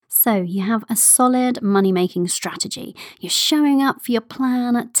So you have a solid money-making strategy. You're showing up for your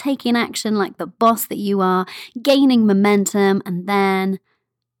plan, taking action like the boss that you are, gaining momentum, and then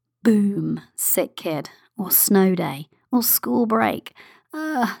boom, sick kid, or snow day, or school break.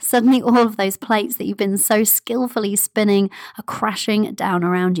 Suddenly all of those plates that you've been so skillfully spinning are crashing down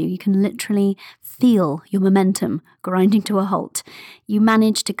around you. You can literally feel your momentum grinding to a halt. You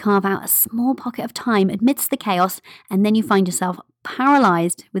manage to carve out a small pocket of time amidst the chaos, and then you find yourself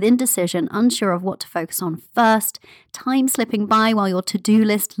paralysed with indecision, unsure of what to focus on first, time slipping by while your to-do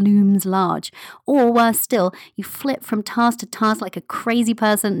list looms large. Or worse still, you flip from task to task like a crazy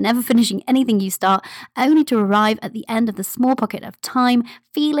person, never finishing anything you start, only to arrive at the end of the small pocket of time,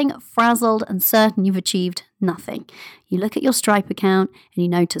 feeling frazzled and certain you've achieved nothing. You look at your Stripe account and you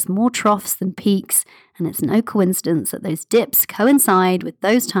notice more troughs than peaks, and it's no coincidence that those dips coincide with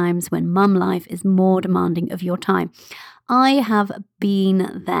those times when mum life is more demanding of your time. I have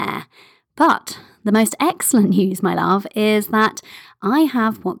been there. But the most excellent news, my love, is that I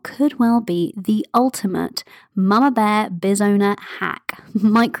have what could well be the ultimate Mama Bear biz owner hack,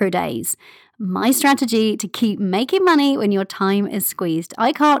 micro days. My strategy to keep making money when your time is squeezed.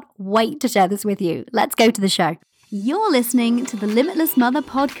 I can't wait to share this with you. Let's go to the show. You're listening to the Limitless Mother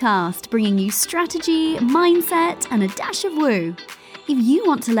podcast, bringing you strategy, mindset, and a dash of woo. If you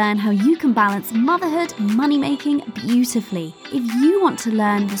want to learn how you can balance motherhood and money-making beautifully, if you want to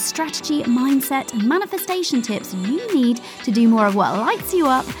learn the strategy, mindset, and manifestation tips you need to do more of what lights you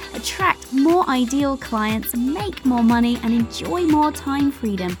up, attract more ideal clients, make more money, and enjoy more time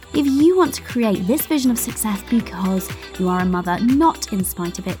freedom, if you want to create this vision of success because you are a mother, not in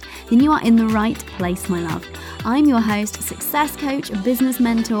spite of it, then you are in the right place, my love. I'm your host, success coach, business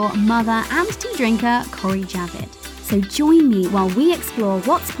mentor, mother, and tea drinker, Corey Javid. So join me while we explore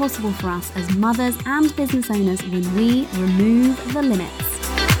what's possible for us as mothers and business owners when we remove the limits.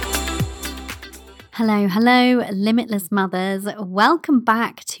 Hello, limitless mothers. Welcome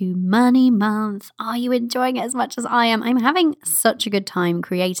back to Money Month. Are you enjoying it as much as I am? I'm having such a good time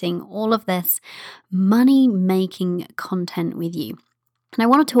creating all of this money-making content with you. And I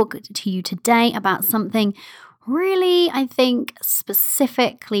want to talk to you today about something really, I think,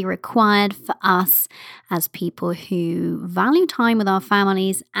 specifically required for us as people who value time with our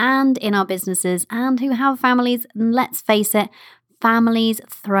families and in our businesses and who have families. And let's face it, families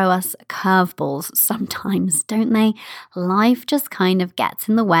throw us curveballs sometimes, don't they? Life just kind of gets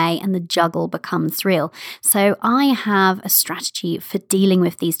in the way and the juggle becomes real. So I have a strategy for dealing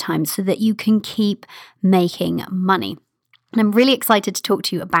with these times so that you can keep making money. And I'm really excited to talk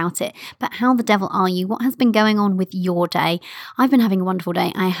to you about it. But how the devil are you? What has been going on with your day? I've been having a wonderful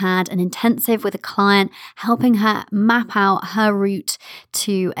day. I had an intensive with a client, helping her map out her route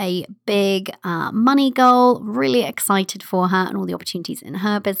to a big money goal. Really excited for her and all the opportunities in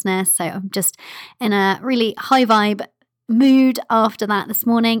her business. So I'm just in a really high vibe mood after that this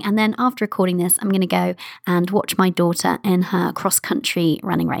morning. And then after recording this, I'm going to go and watch my daughter in her cross-country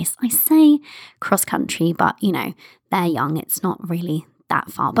running race. I say cross-country, but you know, they're young. It's not really that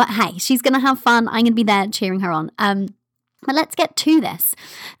far. But hey, she's going to have fun. I'm going to be there cheering her on. But let's get to this.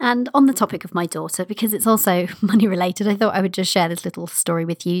 And on the topic of my daughter, because it's also money related, I thought I would just share this little story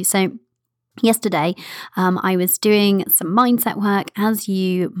with you. So yesterday, I was doing some mindset work. As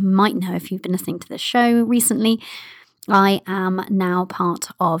you might know if you've been listening to the show recently, I am now part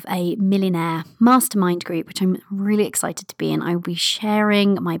of a millionaire mastermind group, which I'm really excited to be in. I will be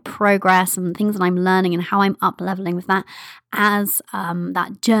sharing my progress and things that I'm learning and how I'm up leveling with that as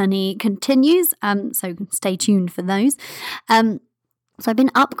that journey continues. So stay tuned for those. So I've been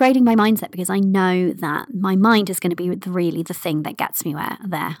upgrading my mindset because I know that my mind is going to be really the thing that gets me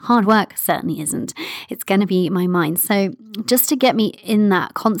there. Hard work certainly isn't. It's going to be my mind. So just to get me in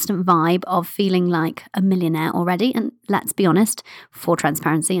that constant vibe of feeling like a millionaire already, and let's be honest, for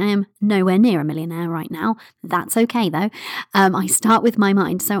transparency, I am nowhere near a millionaire right now. That's okay though. I start with my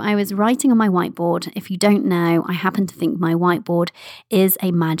mind. So I was writing on my whiteboard. If you don't know, I happen to think my whiteboard is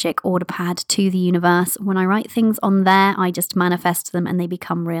a magic order pad to the universe. When I write things on there, I just manifest them and they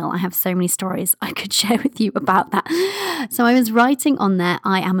become real. I have so many stories I could share with you about that. So I was writing on there,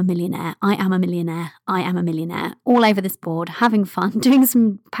 I am a millionaire, I am a millionaire, I am a millionaire, all over this board, having fun, doing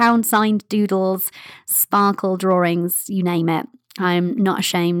some pound signed doodles, sparkle drawings, you name it. I'm not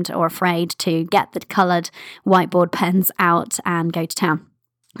ashamed or afraid to get the coloured whiteboard pens out and go to town.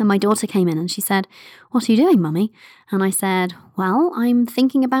 And my daughter came in and she said, "What are you doing, Mummy?" And I said, "Well, I'm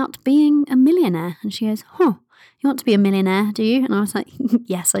thinking about being a millionaire." And she goes, "You want to be a millionaire, do you?" And I was like,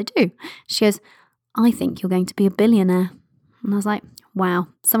 "Yes, I do." She goes, "I think you're going to be a billionaire." And I was like, Wow,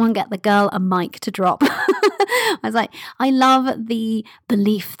 someone get the girl a mic to drop. I was like, I love the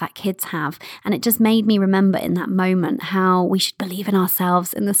belief that kids have. And it just made me remember in that moment how we should believe in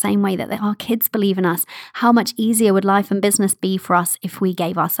ourselves in the same way that our kids believe in us. How much easier would life and business be for us if we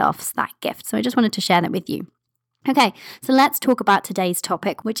gave ourselves that gift? So I just wanted to share that with you. Okay, so let's talk about today's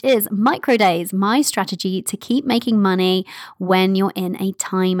topic, which is micro days, my strategy to keep making money when you're in a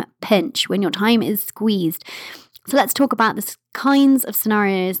time pinch, when your time is squeezed. So let's talk about the kinds of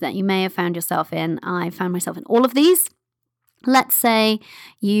scenarios that you may have found yourself in. I found myself in all of these. Let's say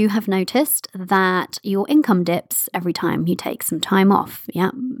you have noticed that your income dips every time you take some time off. Yeah,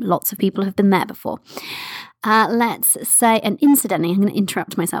 lots of people have been there before. Let's say, and incidentally, I'm going to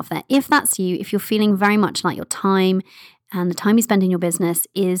interrupt myself there. If that's you, if you're feeling very much like your time and the time you spend in your business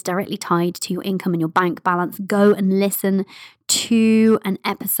is directly tied to your income and your bank balance, go and listen to an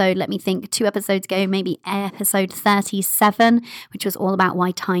episode, let me think, 2 episodes ago, maybe episode 37, which was all about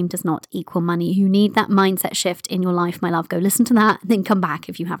why time does not equal money. You need that mindset shift in your life, my love. Go listen to that and then come back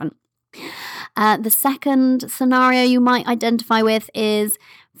if you haven't. The second scenario you might identify with is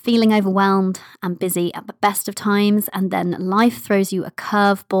feeling overwhelmed and busy at the best of times, and then life throws you a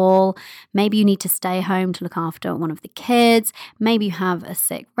curveball. Maybe you need to stay home to look after one of the kids. Maybe you have a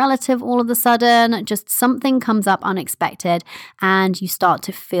sick relative all of a sudden. Just something comes up unexpected and you start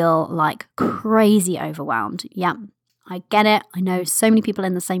to feel like crazy overwhelmed. Yeah, I get it. I know so many people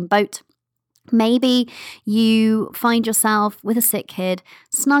in the same boat. Maybe you find yourself with a sick kid,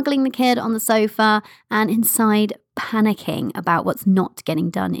 snuggling the kid on the sofa and inside panicking about what's not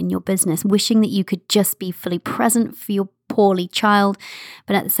getting done in your business, wishing that you could just be fully present for your poorly child,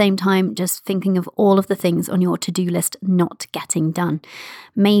 but at the same time, just thinking of all of the things on your to-do list not getting done.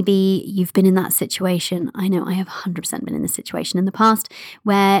 Maybe you've been in that situation. I know I have 100% been in this situation in the past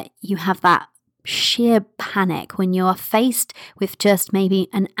where you have that sheer panic when you're faced with just maybe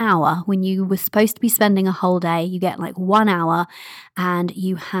an hour when you were supposed to be spending a whole day. You get like 1 hour and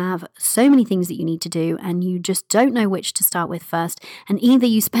you have so many things that you need to do and you just don't know which to start with first. And either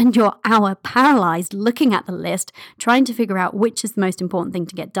you spend your hour paralyzed looking at the list, trying to figure out which is the most important thing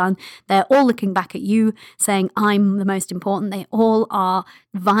to get done. They're all looking back at you saying, I'm the most important. They all are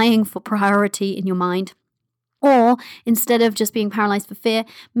vying for priority in your mind. Or instead of just being paralyzed for fear,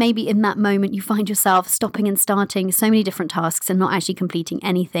 maybe in that moment you find yourself stopping and starting so many different tasks and not actually completing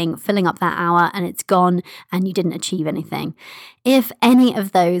anything, filling up that hour and it's gone and you didn't achieve anything. If any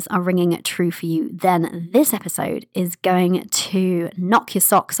of those are ringing true for you, then this episode is going to knock your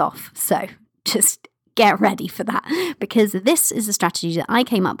socks off. So just get ready for that, because this is a strategy that I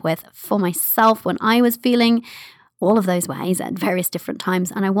came up with for myself when I was feeling all of those ways at various different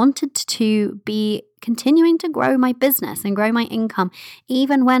times. And I wanted to be continuing to grow my business and grow my income,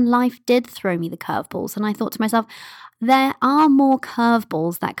 even when life did throw me the curveballs. And I thought to myself, there are more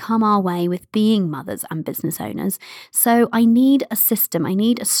curveballs that come our way with being mothers and business owners. So I need a system, I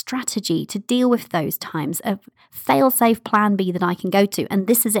need a strategy to deal with those times, a fail-safe plan B that I can go to. And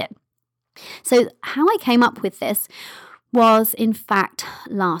this is it. So how I came up with this was in fact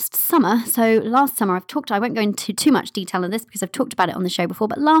last summer. So last summer I won't go into too much detail on this because I've talked about it on the show before,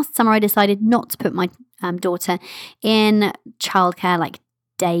 but last summer I decided not to put my daughter in childcare, like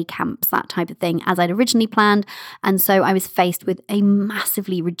day camps, that type of thing, as I'd originally planned. And so I was faced with a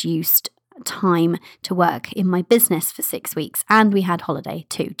massively reduced time to work in my business for 6 weeks, and we had holiday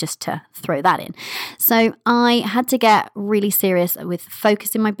too, just to throw that in. So I had to get really serious with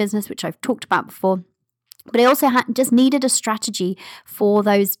focus in my business, which I've talked about before. But I also just needed a strategy for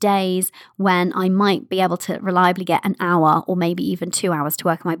those days when I might be able to reliably get an hour or maybe even 2 hours to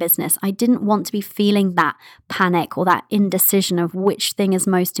work on my business. I didn't want to be feeling that panic or that indecision of which thing is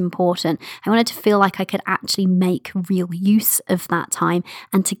most important. I wanted to feel like I could actually make real use of that time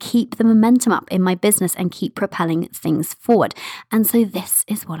and to keep the momentum up in my business and keep propelling things forward. And so this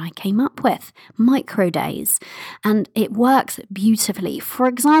is what I came up with, micro days. And it works beautifully. For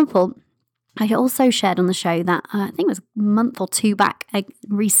example, I also shared on the show that I think it was a month or 2 back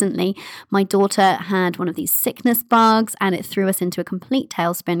recently, my daughter had one of these sickness bugs and it threw us into a complete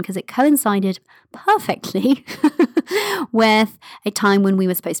tailspin because it coincided perfectly with a time when we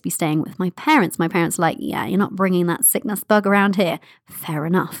were supposed to be staying with my parents. My parents were like, yeah, you're not bringing that sickness bug around here. Fair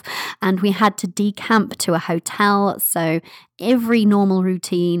enough. And we had to decamp to a hotel. So every normal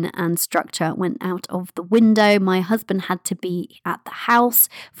routine and structure went out of the window. My husband had to be at the house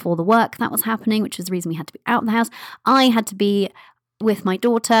for the work that was happening, which was the reason we had to be out of the house. I had to be with my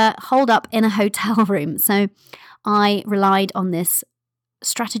daughter, holed up in a hotel room. So I relied on this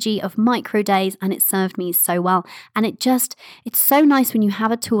strategy of micro days, and it served me so well. And it's so nice when you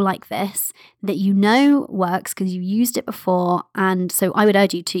have a tool like this that you know works because you used it before. And so I would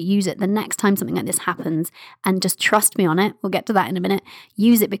urge you to use it the next time something like this happens, and just trust me on it. We'll get to that in a minute.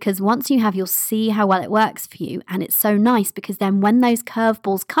 Use it, because once you have, you'll see how well it works for you. And it's so nice because then when those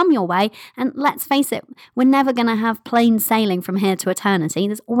curveballs come your way, and let's face it, we're never going to have plain sailing from here to eternity.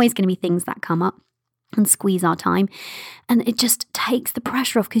 There's always going to be things that come up and squeeze our time. And it just takes the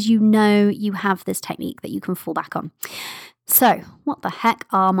pressure off because you know you have this technique that you can fall back on. So, what the heck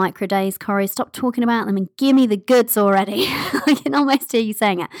are micro days, Corey? Stop talking about them and give me the goods already. I can almost hear you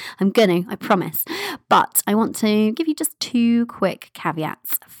saying it. I promise. But I want to give you just 2 quick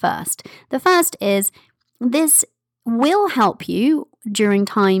caveats first. The first is this will help you during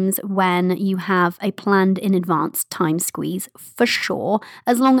times when you have a planned in advance time squeeze, for sure,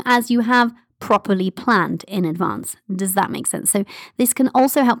 as long as you have properly planned in advance. Does that make sense? So this can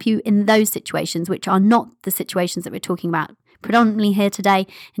also help you in those situations, which are not the situations that we're talking about predominantly here today,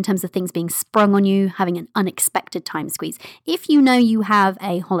 in terms of things being sprung on you, having an unexpected time squeeze. If you know you have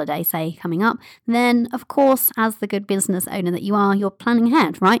a holiday, say, coming up, then of course, as the good business owner that you are, you're planning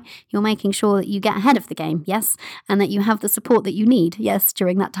ahead, right? You're making sure that you get ahead of the game, yes, and that you have the support that you need, yes,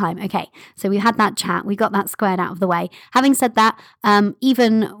 during that time. Okay, so we had that chat, we got that squared out of the way. Having said that,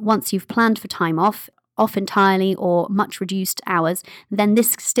 even once you've planned for time off entirely or much reduced hours, then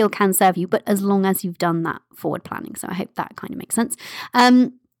this still can serve you, but as long as you've done that forward planning. So I hope that kind of makes sense.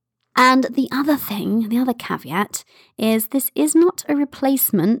 And the other caveat is this is not a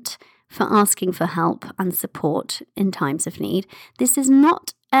replacement for asking for help and support in times of need. This is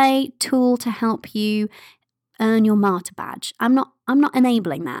not a tool to help you earn your martyr badge. I'm not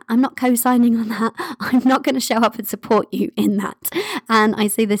enabling that. I'm not co-signing on that. I'm not going to show up and support you in that. And I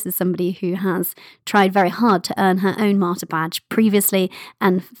say this as somebody who has tried very hard to earn her own martyr badge previously,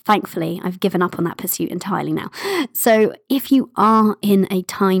 and thankfully I've given up on that pursuit entirely now. So if you are in a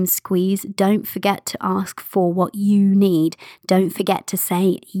time squeeze, don't forget to ask for what you need. Don't forget to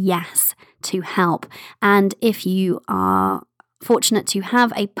say yes to help. And if you are fortunate to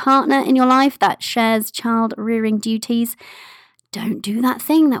have a partner in your life that shares child rearing duties, don't do that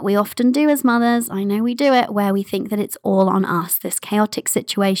thing that we often do as mothers. I know we do it, where we think that it's all on us. This chaotic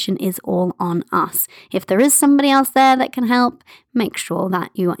situation is all on us. If there is somebody else there that can help, make sure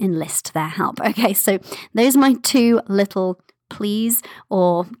that you enlist their help. Okay, so those are my 2 little pleas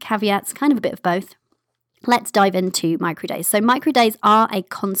or caveats, kind of a bit of both. Let's dive into micro days. So micro days are a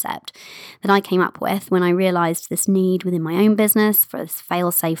concept that I came up with when I realized this need within my own business for this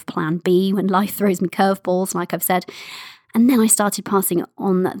fail-safe plan B when life throws me curveballs, like I've said. And then I started passing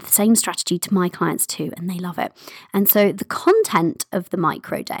on the same strategy to my clients too, and they love it. And so the content of the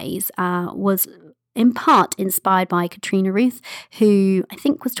micro days was in part inspired by Katrina Ruth, who I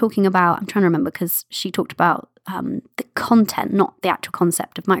think was talking about, I'm trying to remember because she talked about the content, not the actual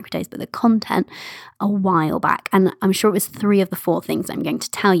concept of microdays, but the content a while back. And I'm sure it was 3 of the 4 things I'm going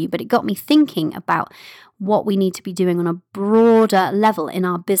to tell you, but it got me thinking about what we need to be doing on a broader level in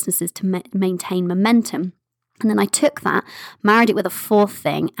our businesses to maintain momentum. And then I took that, married it with a 4th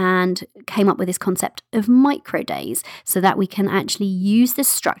thing, and came up with this concept of micro days so that we can actually use this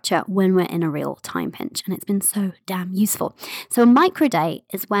structure when we're in a real time pinch. And it's been so damn useful. So a micro day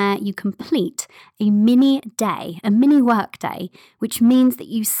is where you complete a mini day, a mini work day, which means that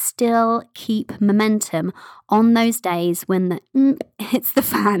you still keep momentum on those days when the hits the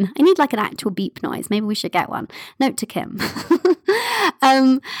fan. I need like an actual beep noise. Maybe we should get one. Note to Kim.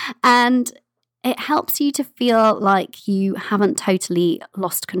 And it helps you to feel like you haven't totally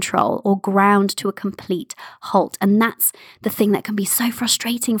lost control or ground to a complete halt. And that's the thing that can be so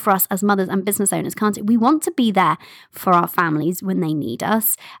frustrating for us as mothers and business owners, can't it? We want to be there for our families when they need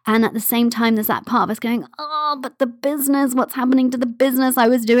us. And at the same time, there's that part of us going, oh, but the business, what's happening to the business? I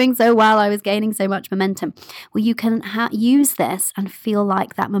was doing so well. I was gaining so much momentum. Well, you can use this and feel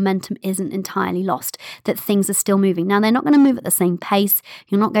like that momentum isn't entirely lost, that things are still moving. Now, they're not going to move at the same pace.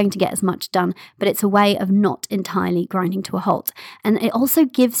 You're not going to get as much done, but it's a way of not entirely grinding to a halt. And it also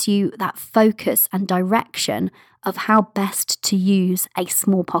gives you that focus and direction of how best to use a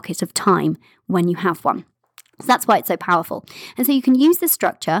small pocket of time when you have one. So that's why it's so powerful. And so you can use this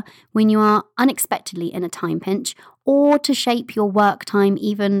structure when you are unexpectedly in a time pinch, or to shape your work time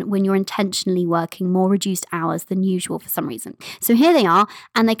even when you're intentionally working more reduced hours than usual for some reason. So here they are,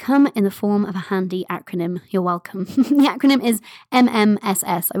 and they come in the form of a handy acronym. You're welcome. The acronym is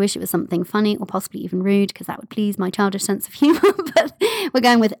MMSS. I wish it was something funny or possibly even rude, because that would please my childish sense of humour, but we're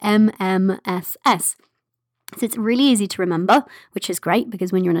going with MMSS. So it's really easy to remember, which is great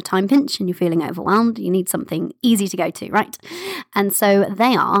because when you're in a time pinch and you're feeling overwhelmed, you need something easy to go to, right? And so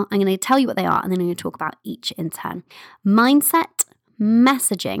I'm going to tell you what they are, and then I'm going to talk about each in turn. Mindset,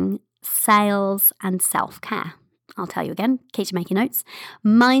 messaging, sales, and self-care. I'll tell you again, in case you're making notes.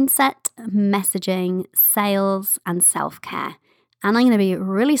 Mindset, messaging, sales, and self-care. And I'm going to be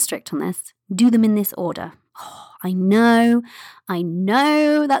really strict on this. Do them in this order. Oh, I know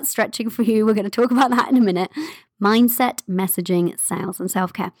that's stretching for you. We're going to talk about that in a minute. Mindset, messaging, sales, and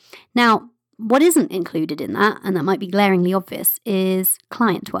self-care. Now, what isn't included in that, and that might be glaringly obvious, is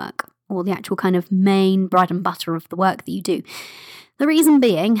client work, or the actual kind of main bread and butter of the work that you do. The reason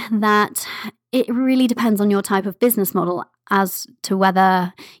being that it really depends on your type of business model as to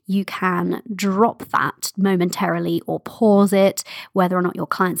whether you can drop that momentarily or pause it, whether or not your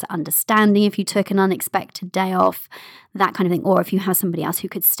clients are understanding if you took an unexpected day off, that kind of thing, or if you have somebody else who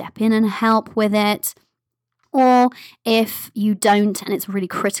could step in and help with it. Or if you don't, and it's really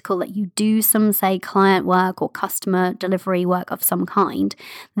critical that you do some, say, client work or customer delivery work of some kind,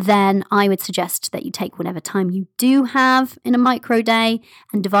 then I would suggest that you take whatever time you do have in a micro day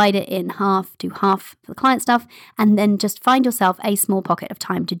and divide it in half, do half for the client stuff, and then just find yourself a small pocket of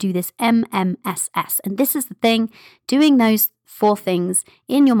time to do this MMSS. And this is the thing, doing those 4 things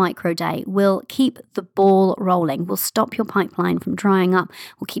in your micro day will keep the ball rolling, will stop your pipeline from drying up,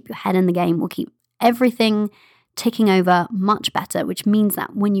 will keep your head in the game, will keep everything ticking over much better, which means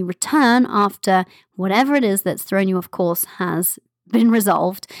that when you return after whatever it is that's thrown you off course has been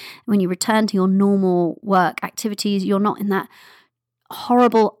resolved, when you return to your normal work activities, you're not in that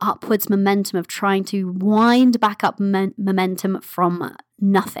horrible upwards momentum of trying to wind back up momentum from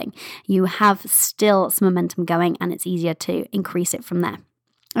nothing. You have still some momentum going, and it's easier to increase it from there.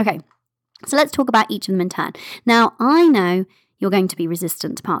 Okay, so let's talk about each of them in turn. Now, I know you're going to be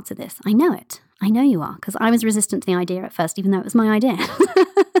resistant to parts of this. I know it. I know you are, because I was resistant to the idea at first, even though it was my idea.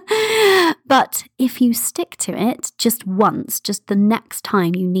 But if you stick to it just once, just the next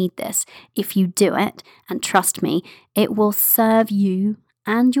time you need this, if you do it, and trust me, it will serve you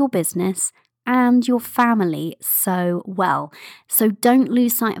and your business and your family so well. So don't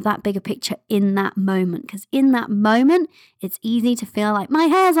lose sight of that bigger picture in that moment, because in that moment, it's easy to feel like my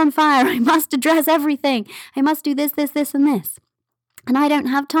hair's on fire. I must address everything. I must do this, this, this, and this. And I don't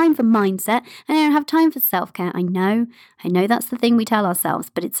have time for mindset, and I don't have time for self-care. I know that's the thing we tell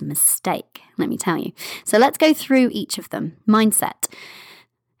ourselves, but it's a mistake, let me tell you. So let's go through each of them. Mindset.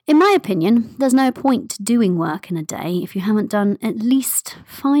 In my opinion, there's no point doing work in a day if you haven't done at least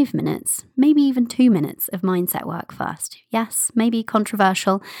 5 minutes, maybe even 2 minutes of mindset work first. Yes, maybe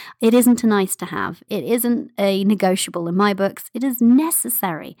controversial. It isn't a nice to have. It isn't a negotiable in my books. It is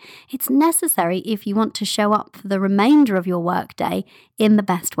necessary. It's necessary if you want to show up for the remainder of your work day in the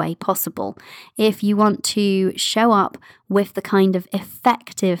best way possible. If you want to show up with the kind of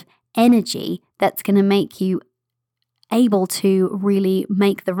effective energy that's going to make you able to really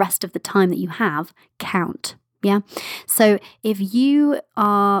make the rest of the time that you have count. Yeah. So if you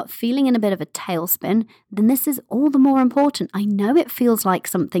are feeling in a bit of a tailspin, then this is all the more important. I know it feels like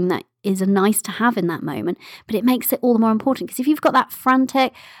something that is a nice to have in that moment, but it makes it all the more important, because if you've got that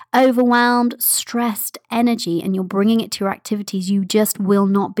frantic, overwhelmed, stressed energy and you're bringing it to your activities, you just will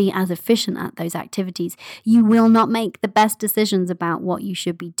not be as efficient at those activities. You will not make the best decisions about what you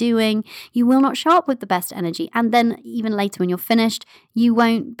should be doing. You will not show up with the best energy. And then even later when you're finished, you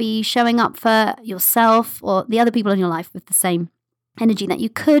won't be showing up for yourself or the other people in your life with the same energy that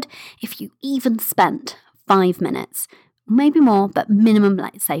you could if you even spent 5 minutes. Maybe more, but minimum,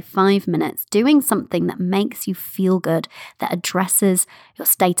 let's say 5 minutes, doing something that makes you feel good, that addresses your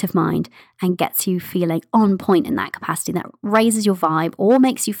state of mind and gets you feeling on point in that capacity, that raises your vibe or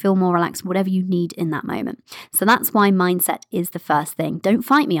makes you feel more relaxed, whatever you need in that moment. So that's why mindset is the first thing. Don't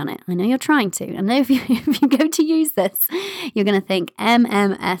fight me on it. I know you're trying to. I know if you go to use this, you're going to think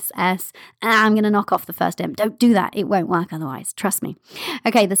MMSS, I'm going to knock off the first M. Don't do that. It won't work otherwise. Trust me.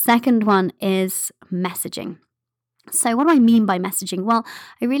 Okay, the second one is messaging. So what do I mean by messaging? Well,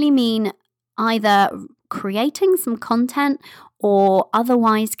 I really mean either creating some content or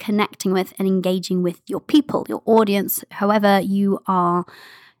otherwise connecting with and engaging with your people, your audience, however you are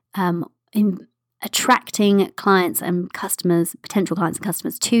attracting clients and customers, potential clients and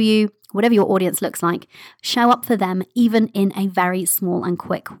customers to you, whatever your audience looks like. Show up for them even in a very small and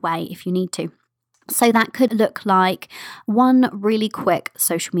quick way if you need to. So that could look like one really quick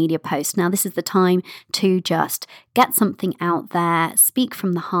social media post. Now, this is the time to just get something out there, speak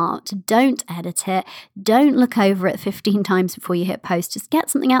from the heart, don't edit it, don't look over it 15 times before you hit post, just get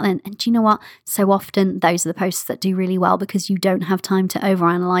something out there. And do you know what? So often those are the posts that do really well because you don't have time to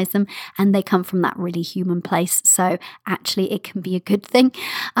overanalyze them and they come from that really human place. So actually it can be a good thing.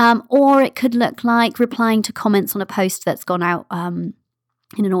 Or it could look like replying to comments on a post that's gone out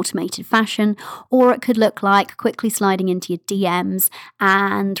in an automated fashion, or it could look like quickly sliding into your DMs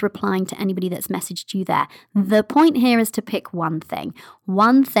and replying to anybody that's messaged you there. The point here is to pick one thing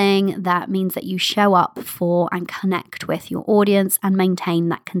that means that you show up for and connect with your audience and maintain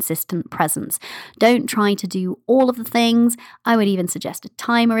that consistent presence. Don't try to do all of the things. I would even suggest a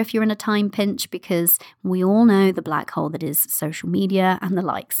timer if you're in a time pinch, because we all know the black hole that is social media and the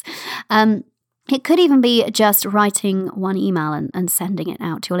likes. It could even be just writing one email and sending it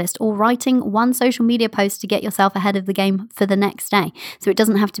out to your list, or writing one social media post to get yourself ahead of the game for the next day. So it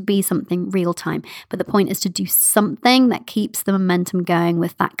doesn't have to be something real time, but the point is to do something that keeps the momentum going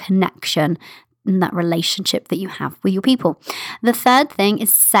with that connection and that relationship that you have with your people. The third thing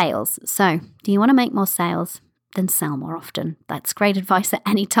is sales. So do you want to make more sales? Then sell more often. That's great advice at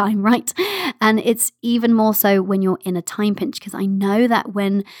any time, right? And it's even more so when you're in a time pinch, because I know that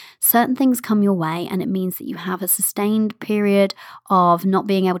when certain things come your way and it means that you have a sustained period of not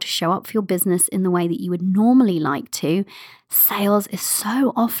being able to show up for your business in the way that you would normally like to, sales is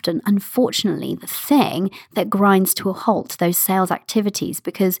so often, unfortunately, the thing that grinds to a halt those sales activities,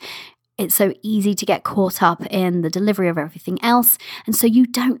 because it's so easy to get caught up in the delivery of everything else. And so you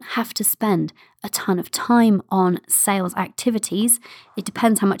don't have to spend a ton of time on sales activities. It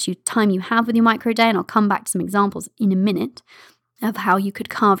depends how much time you have with your micro day. And I'll come back to some examples in a minute of how you could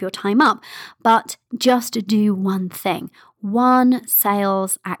carve your time up. But just do one thing, one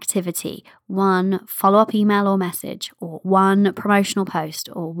sales activity, one follow-up email or message, or one promotional post,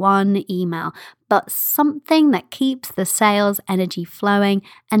 or one email, but something that keeps the sales energy flowing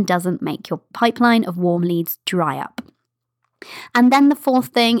and doesn't make your pipeline of warm leads dry up. And then the fourth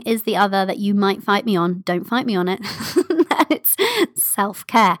thing is the other that you might fight me on. Don't fight me on it. And it's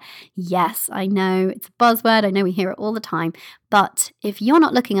self-care. Yes, I know it's a buzzword. I know we hear it all the time. But if you're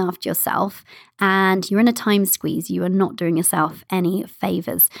not looking after yourself and you're in a time squeeze, you are not doing yourself any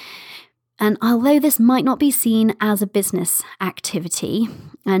favors. And although this might not be seen as a business activity,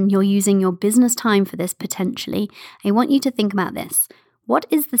 and you're using your business time for this potentially, I want you to think about this. What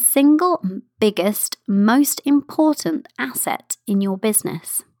is the single biggest, most important asset in your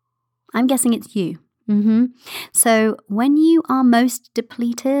business? I'm guessing it's you. So when you are most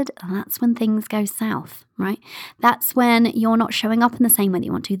depleted, that's when things go south, right? That's when you're not showing up in the same way that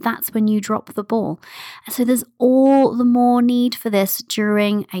you want to. That's when you drop the ball. So there's all the more need for this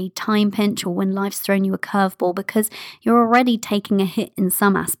during a time pinch or when life's thrown you a curveball, because you're already taking a hit in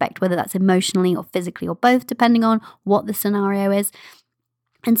some aspect, whether that's emotionally or physically or both, depending on what the scenario is.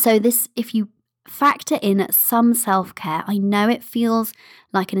 And so this, if you factor in some self-care, I know it feels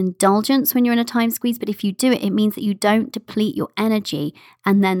like an indulgence when you're in a time squeeze, but if you do it, it means that you don't deplete your energy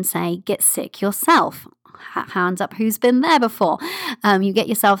and then say, get sick yourself. Hands up, who's been there before? You get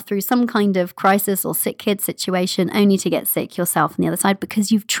yourself through some kind of crisis or sick kid situation only to get sick yourself on the other side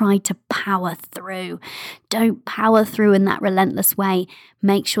because you've tried to power through. Don't power through in that relentless way.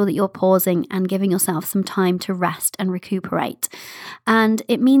 Make sure that you're pausing and giving yourself some time to rest and recuperate. And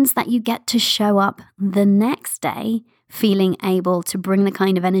it means that you get to show up the next day feeling able to bring the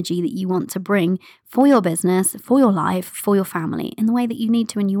kind of energy that you want to bring for your business, for your life, for your family, in the way that you need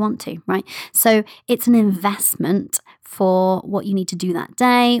to and you want to, right? So it's an investment for what you need to do that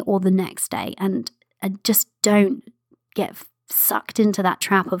day or the next day. And just don't get sucked into that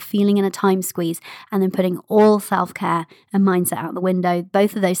trap of feeling in a time squeeze and then putting all self-care and mindset out the window.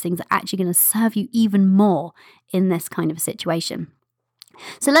 Both of those things are actually going to serve you even more in this kind of a situation.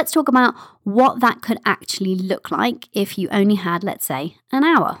 So let's talk about what that could actually look like if you only had, let's say, an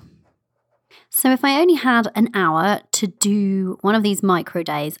hour. So if I only had an hour to do one of these micro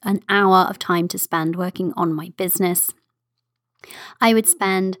days, an hour of time to spend working on my business, I would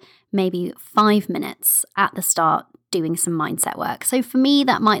spend maybe 5 minutes at the start doing some mindset work. So for me,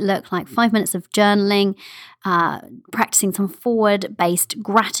 that might look like 5 minutes of journaling, practicing some forward-based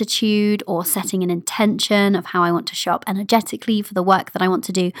gratitude or setting an intention of how I want to show up energetically for the work that I want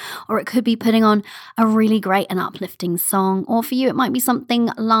to do. Or it could be putting on a really great and uplifting song. Or for you, it might be something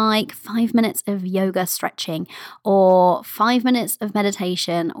like 5 minutes of yoga stretching, or 5 minutes of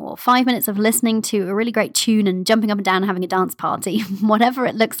meditation, or 5 minutes of listening to a really great tune and jumping up and down and having a dance party. Whatever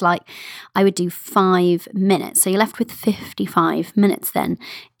it looks like, I would do 5 minutes. So you're left with 55 minutes then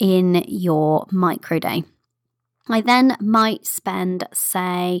in your micro day. I then might spend,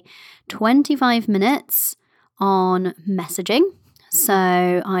 say, 25 minutes on messaging. So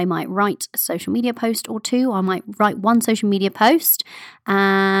I might write a social media post or two. I might write one social media post,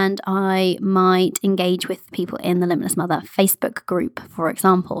 and I might engage with people in the Limitless Mother Facebook group, for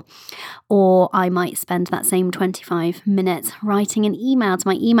example. Or I might spend that same 25 minutes writing an email to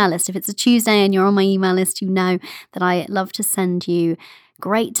my email list. If it's a Tuesday and you're on my email list, you know that I love to send you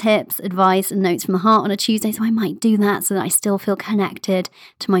great tips, advice, and notes from the heart on a Tuesday. So I might do that so that I still feel connected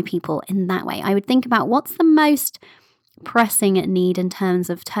to my people in that way. I would think about what's the most pressing need in terms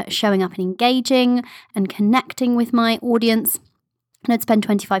of showing up and engaging and connecting with my audience. And I'd spend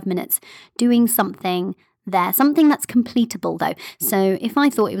 25 minutes doing something there, something that's completable though. So if I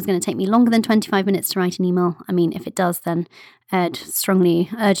thought it was going to take me longer than 25 minutes to write an email, I mean, if it does, then I'd strongly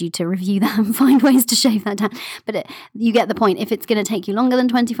urge you to review that and find ways to shave that down. But you get the point. If it's going to take you longer than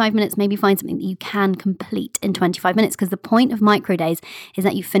 25 minutes, maybe find something that you can complete in 25 minutes, because the point of micro days is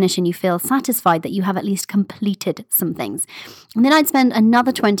that you finish and you feel satisfied that you have at least completed some things. And then I'd spend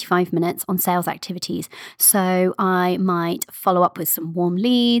another 25 minutes on sales activities. So I might follow up with some warm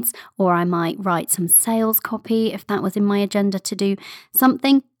leads, or I might write some sales copy if that was in my agenda to do,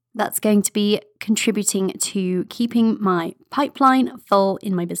 something that's going to be contributing to keeping my pipeline full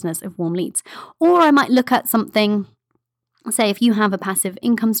in my business of warm leads. Or I might look at something, say if you have a passive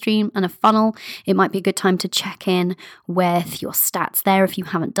income stream and a funnel, it might be a good time to check in with your stats there if you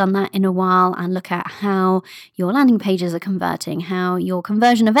haven't done that in a while, and look at how your landing pages are converting, how your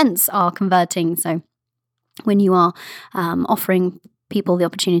conversion events are converting. So when you are offering people the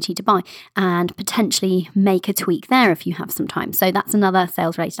opportunity to buy, and potentially make a tweak there if you have some time. So that's another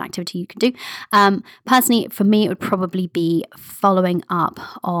sales related activity you can do. Personally, for me, it would probably be following up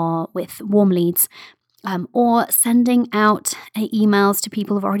with warm leads, or sending out emails to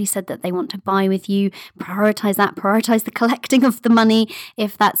people who've already said that they want to buy with you. Prioritize that, prioritize the collecting of the money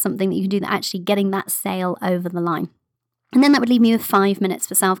if that's something that you can do, that actually getting that sale over the line. And then that would leave me with 5 minutes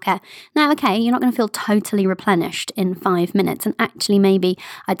for self-care. Now, okay, you're not going to feel totally replenished in 5 minutes. And actually, maybe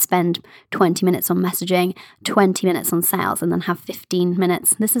I'd spend 20 minutes on messaging, 20 minutes on sales, and then have 15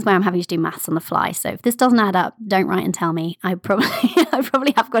 minutes. This is where I'm having to do maths on the fly. So if this doesn't add up, don't write and tell me. I probably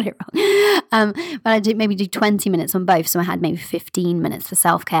have got it wrong. But I'd maybe do 20 minutes on both. So I had maybe 15 minutes for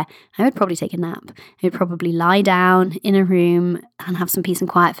self-care. I would probably take a nap. I would probably lie down in a room and have some peace and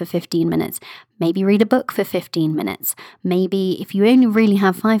quiet for 15 minutes. Maybe read a book for 15 minutes. Maybe if you only really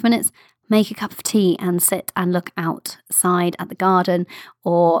have 5 minutes, make a cup of tea and sit and look outside at the garden,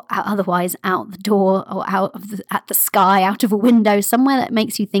 or otherwise out the door, or at the sky, out of a window, somewhere that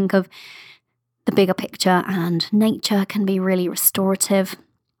makes you think of the bigger picture. And nature can be really restorative.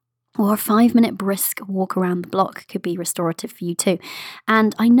 Or a 5-minute brisk walk around the block could be restorative for you too.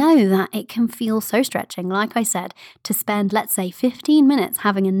 And I know that it can feel so stretching, like I said, to spend, let's say, 15 minutes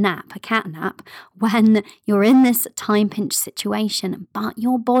having a nap, a cat nap, when you're in this time pinch situation. But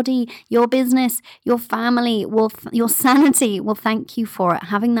your body, your business, your family, your sanity will thank you for it.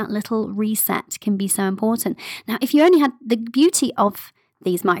 Having that little reset can be so important. Now, if you only had the beauty of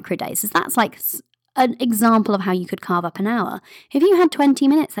these micro days, is that's like an example of how you could carve up an hour. If you had 20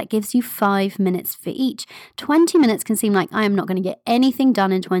 minutes, that gives you 5 minutes for each. 20 minutes can seem like I am not going to get anything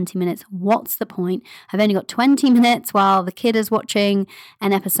done in 20 minutes. What's the point? I've only got 20 minutes while the kid is watching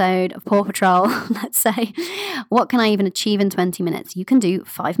an episode of Paw Patrol, let's say. What can I even achieve in 20 minutes? You can do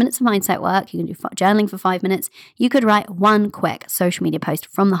 5 minutes of mindset work. You can do journaling for 5 minutes. You could write one quick social media post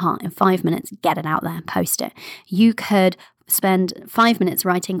from the heart in 5 minutes. Get it out there, post it. You could spend 5 minutes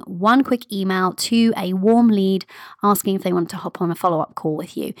writing one quick email to a warm lead asking if they want to hop on a follow-up call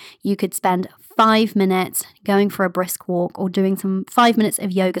with you. You could spend 5 minutes going for a brisk walk, or doing some 5 minutes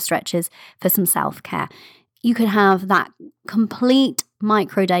of yoga stretches for some self-care. You could have that complete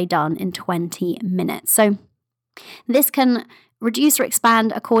micro day done in 20 minutes. So this can reduce or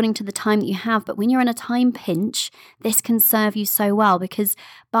expand according to the time that you have. But when you're in a time pinch, this can serve you so well, because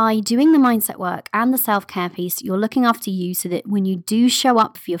by doing the mindset work and the self-care piece, you're looking after you so that when you do show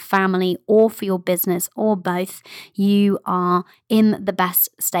up for your family or for your business or both, you are in the best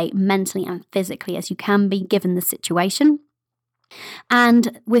state mentally and physically as you can be given the situation.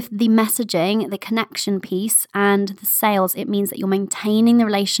 And with the messaging, the connection piece, and the sales, it means that you're maintaining the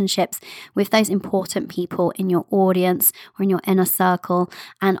relationships with those important people in your audience or in your inner circle,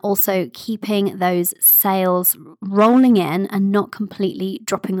 and also keeping those sales rolling in and not completely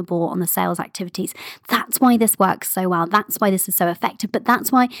dropping the ball on the sales activities. That's why this works so well. That's why this is so effective. But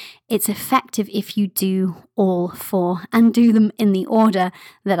that's why it's effective if you do all four and do them in the order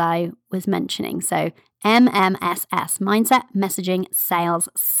that I was mentioning. So MMSS, mindset, messaging, sales,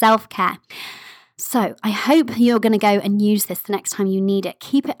 self-care. So I hope you're going to go and use this the next time you need it.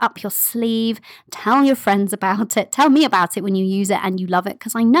 Keep it up your sleeve. Tell your friends about it. Tell me about it when you use it and you love it,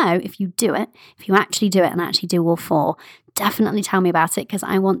 because I know if you do it, if you actually do it and actually do all four, definitely tell me about it, because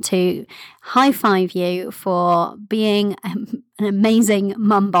I want to high five you for being an amazing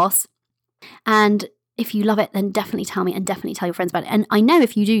mum boss. And if you love it, then definitely tell me and definitely tell your friends about it. And I know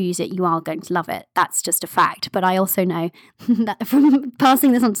if you do use it, you are going to love it. That's just a fact. But I also know that from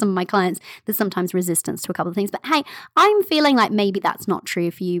passing this on to some of my clients, there's sometimes resistance to a couple of things. But hey, I'm feeling like maybe that's not true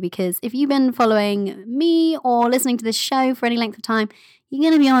for you, because if you've been following me or listening to this show for any length of time,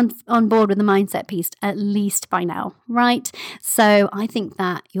 you're going to be on board with the mindset piece at least by now, right? So I think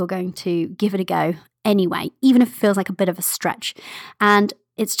that you're going to give it a go anyway, even if it feels like a bit of a stretch. And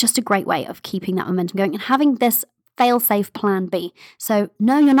it's just a great way of keeping that momentum going and having this fail-safe plan B. So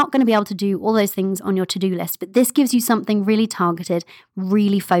no, you're not going to be able to do all those things on your to-do list, but this gives you something really targeted,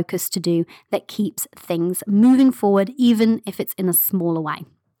 really focused to do that keeps things moving forward, even if it's in a smaller way.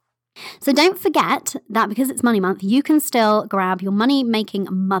 So don't forget that because it's Money Month, you can still grab your Money Making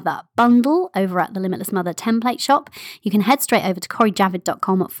Mother bundle over at the Limitless Mother template shop. You can head straight over to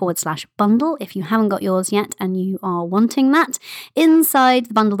coreyjavid.com/bundle if you haven't got yours yet and you are wanting that. Inside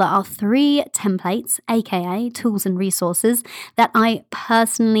the bundle, there are 3 templates, aka tools and resources, that I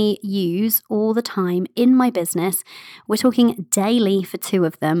personally use all the time in my business. We're talking daily for 2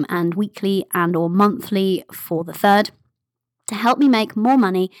 of them and weekly and or monthly for the 3rd, to help me make more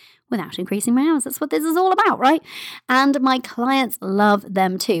money without increasing my hours. That's what this is all about, right? And my clients love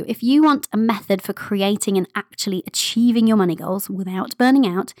them too. If you want a method for creating and actually achieving your money goals without burning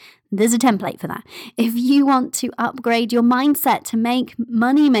out, there's a template for that. If you want to upgrade your mindset to make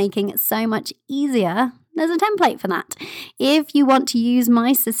money making so much easier, there's a template for that. If you want to use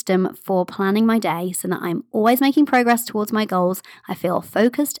my system for planning my day so that I'm always making progress towards my goals, I feel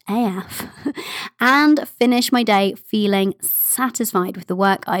focused AF, and finish my day feeling satisfied with the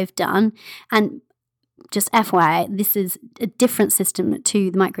work I've done. And just FYI, this is a different system to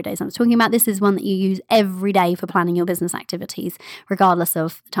the micro days I was talking about. This is one that you use every day for planning your business activities, regardless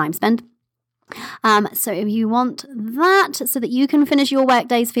of the time spent. So if you want that so that you can finish your work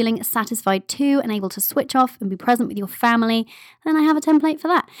days feeling satisfied too and able to switch off and be present with your family, then I have a template for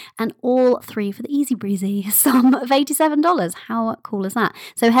that. And all 3 for the easy breezy sum of $87. How cool is that?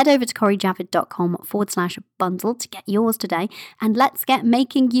 So head over to coreyjavid.com/bundle to get yours today, and let's get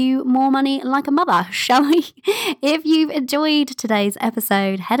making you more money like a mother, shall we? If you've enjoyed today's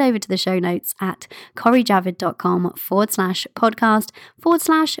episode, head over to the show notes at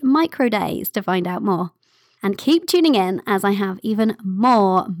coreyjavid.com/podcast/microdays to find out more. And keep tuning in as I have even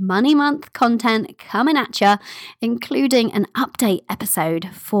more Money Month content coming at you, including an update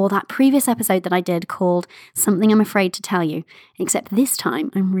episode for that previous episode that I did called Something I'm Afraid to Tell You. Except this time,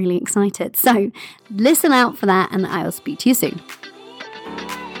 I'm really excited. So listen out for that, and I will speak to you soon.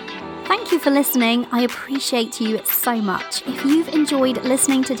 Thank you for listening. I appreciate you so much. If you've enjoyed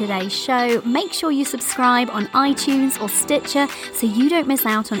listening to today's show, make sure you subscribe on iTunes or Stitcher so you don't miss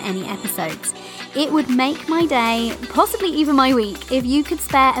out on any episodes. It would make my day, possibly even my week, if you could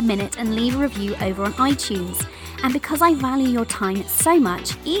spare a minute and leave a review over on iTunes. And because I value your time so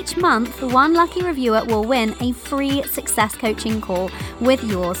much, each month, one lucky reviewer will win a free success coaching call with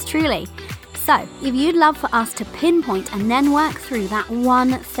yours truly. So, if you'd love for us to pinpoint and then work through that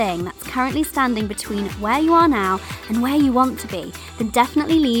one thing that's currently standing between where you are now and where you want to be, then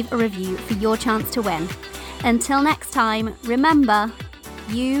definitely leave a review for your chance to win. Until next time, remember,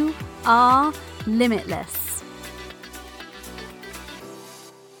 you are limitless.